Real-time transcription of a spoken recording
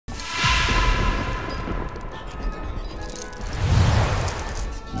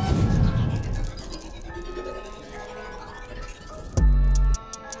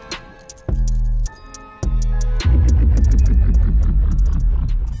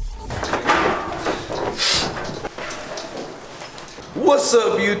What's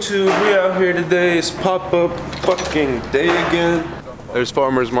up, YouTube? We out here today. It's pop-up fucking day again. There's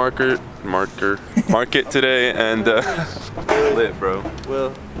Farmer's Market today, and lit, bro. Well,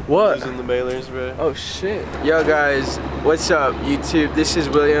 what? Using the mailers, bro. Oh shit. Yo guys, what's up, YouTube? This is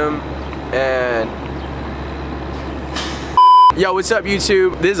William, and yo, what's up,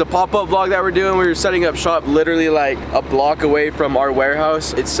 YouTube? This is a pop-up vlog that we're doing. We're setting up shop literally like a block away from our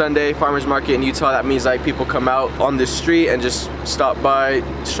warehouse. It's Sunday, Farmer's Market in Utah. That means like people come out on the street and just stop by,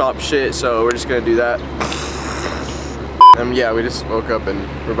 shop shit. So we're just gonna do that. And yeah, we just woke up and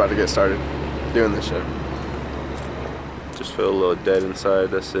we're about to get started doing this shit. Just feel a little dead inside,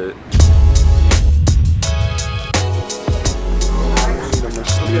 that's it.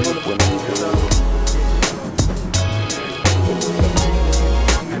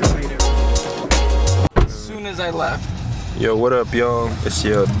 As soon as I left. Yo, what up, y'all? It's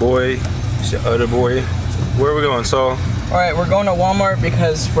your boy, it's your other boy. Where are we going, Saul? Alright, we're going to Walmart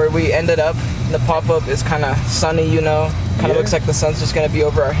because where we ended up, the pop-up is kind of sunny, you know. Kind of looks like the sun's just going to be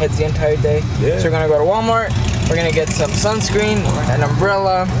over our heads the entire day. Yeah. So we're going to go to Walmart, we're going to get some sunscreen, an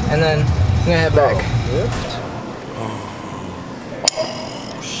umbrella, and then we're going to head back.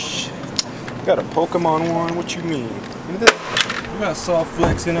 Oh, shit. Got a Pokemon one? What you mean? We got Saul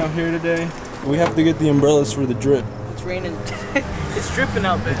flexing out here today. We have to get the umbrellas for the drip. It's raining. It's dripping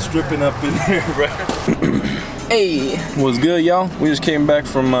out there. It's dripping up in here, bro. Hey. What's good, y'all? We just came back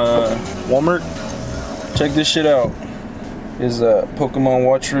from Walmart. Check this shit out. Is a Pokemon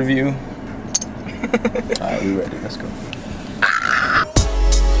watch review. Alright, we ready. Let's go.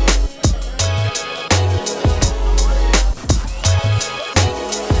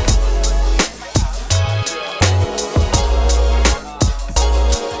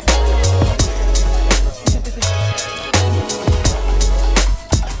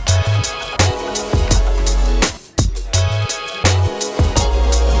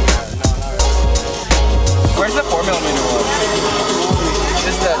 Where's the 4mm one?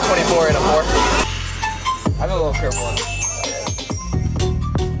 This is the 24 and a 4. I'm a little careful on it.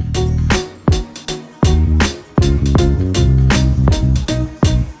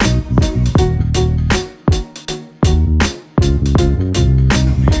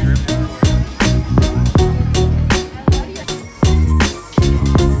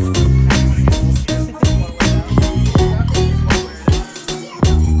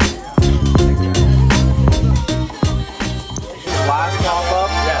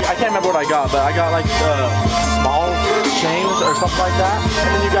 I can't remember what I got, but I got like the small chains or something like that. And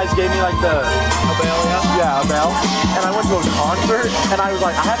then you guys gave me like the A bale, a bell. And I went to a concert and I was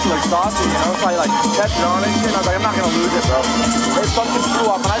like, I had to like sauce it, you know? So I like kept it on and shit. And I was like, I'm not gonna lose it, bro. It fucking flew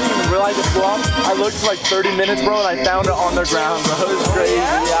off, and I didn't even realize it flew off. I looked for like 30 minutes, bro, and I found it on the ground, bro. It was crazy.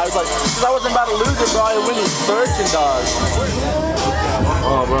 Yeah, I was like, because I wasn't about to lose it, bro. I went and searching, dog.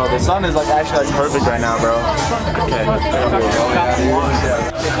 Oh, bro, the sun is like actually like perfect right now, bro. Okay.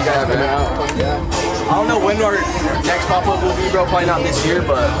 I don't know when our next pop-up will be, bro. Probably not this year,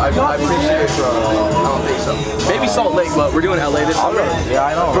 but I appreciate it, bro. I don't think so. Maybe Salt Lake, but we're doing LA this summer. Yeah,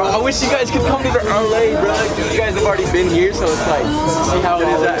 I know. Bro, I wish you guys could come to the LA, bro. You guys have already been here, so it's like, see how it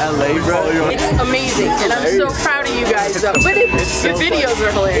is at LA, bro. It's amazing, and I'm so proud of you guys. But your videos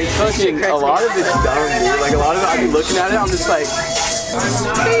are hilarious. A lot of it's dumb, dude. Like, a lot of it, I'm looking at it, I'm just like,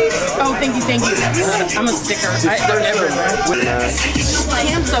 Oh, thank you, thank you. I'm a sticker. They're everywhere.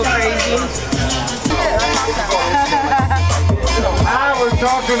 I'm so crazy. We're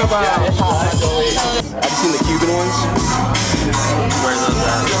talking about. Have you seen the Cuban ones? Where are those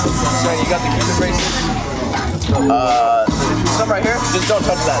at? So you got the Cuban bracelets? Some right here. Just don't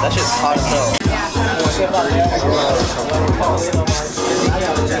touch that. That shit's hot as hell.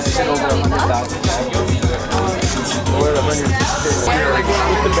 With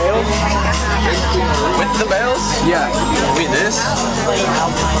the bales? With the bales? Yeah. Wait, this?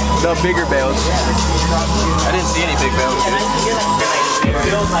 The bigger bales. I didn't see any big bales.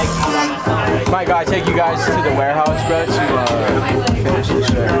 Might gotta take you guys to the warehouse, bro, to finish this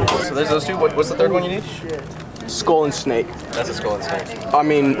shit. So there's those two. What's the third one you need? Skull and snake. That's a skull and snake. I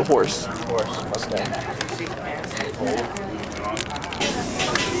mean horse. Horse. Mustang.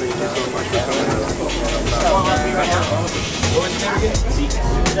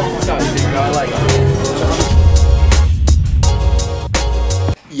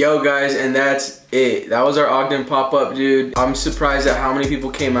 Yo guys, and that's it. That was our Ogden pop-up, dude. I'm surprised at how many people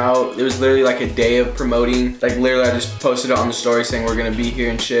came out. It was literally like a day of promoting. Like literally I just posted it on the story saying we're gonna be here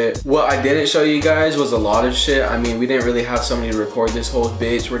and shit. What I didn't show you guys was a lot of shit. I mean, we didn't really have somebody to record this whole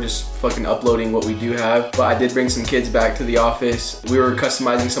bitch. We're just fucking uploading what we do have. But I did bring some kids back to the office. We were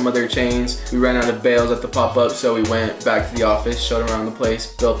customizing some of their chains. We ran out of bales at the pop-up, so we went back to the office, showed them around the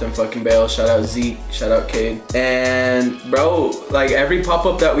place, built them fucking bales. Shout out Zeke, shout out Cade. And bro, like every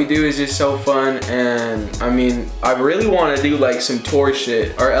pop-up that we do is just so fun. And I mean, I really want to do like some tour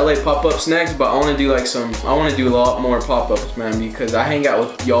shit. Our LA pop-ups next, but I want to do like I want to do a lot more pop-ups, man, because I hang out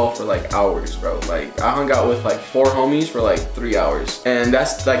with y'all for like hours, bro. Like I hung out with like 4 homies for like 3 hours, and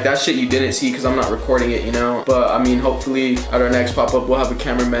that's like that shit you didn't see because I'm not recording it, you know. But I mean, hopefully at our next pop-up we'll have a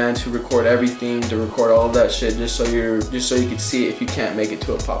cameraman to record everything, to record all of that shit, just so you can see it if you can't make it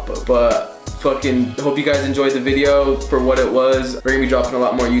to a pop-up. But fucking hope you guys enjoyed the video for what it was. We're gonna be dropping a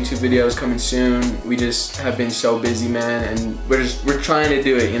lot more YouTube videos coming soon. We just have been so busy, man, and we're trying to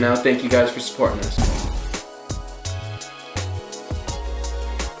do it, you know. Thank you guys for supporting us.